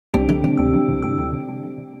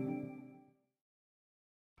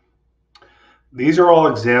These are all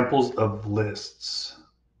examples of lists.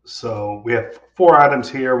 So we have 4 items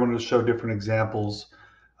here. I'm going to show different examples.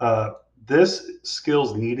 This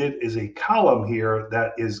skills needed is a column here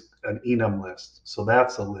that is an enum list. So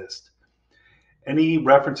that's a list. Any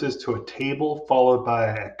references to a table followed by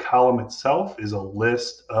a column itself is a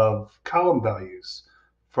list of column values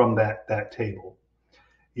from that table.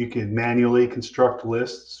 You can manually construct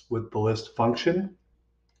lists with the list function.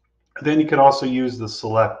 Then you can also use the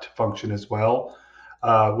select function as well,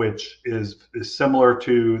 which is similar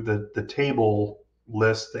to the table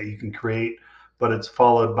list that you can create, but it's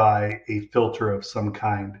followed by a filter of some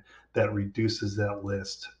kind that reduces that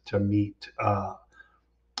list to meet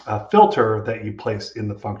a filter that you place in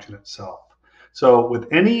the function itself. So with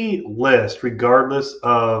any list, regardless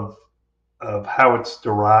of how it's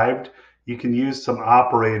derived, you can use some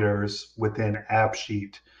operators within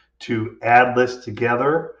AppSheet to add lists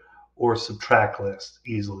together or subtract lists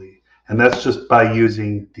easily. And that's just by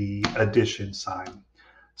using the addition sign.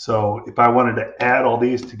 So if I wanted to add all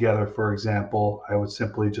these together, for example, I would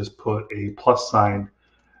simply just put a plus sign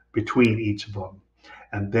between each of them.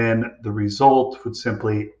 And then the result would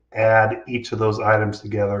simply add each of those items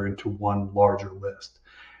together into one larger list.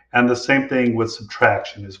 And the same thing with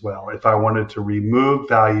subtraction as well. If I wanted to remove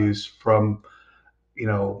values from,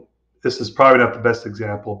 this is probably not the best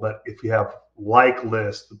example, but if you have like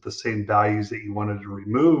lists with the same values that you wanted to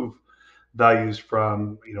remove values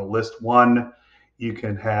from, list one, you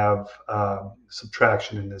can have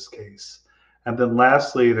subtraction in this case. And then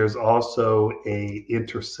lastly, there's also a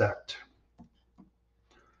intersect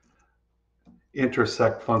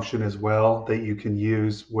function as well that you can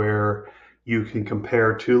use where you can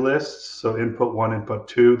compare 2 lists. So input 1, input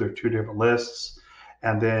 2, they're 2 different lists.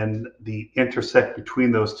 And then the intersect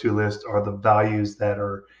between those 2 lists are the values that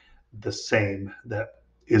are the same. That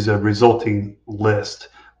is a resulting list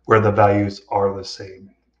where the values are the same.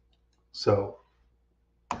 So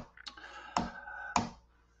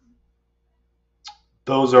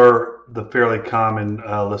those are the fairly common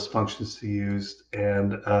list functions to use.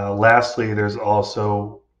 And lastly, there's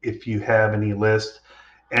also, if you have any list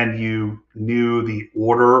and you knew the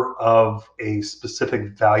order of a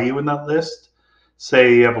specific value in that list,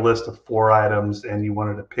 say you have a list of 4 items and you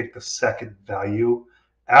wanted to pick the second value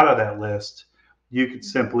out of that list, you could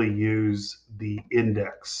simply use the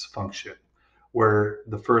index function, where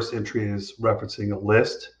the first entry is referencing a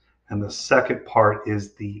list and the second part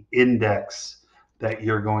is the index that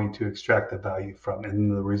you're going to extract the value from. And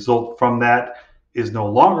the result from that is no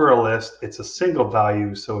longer a list, it's a single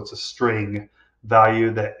value, so it's a string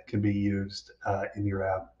value that can be used in your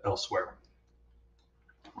app elsewhere.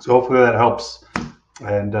 So hopefully that helps,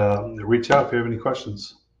 and reach out if you have any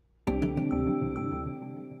questions.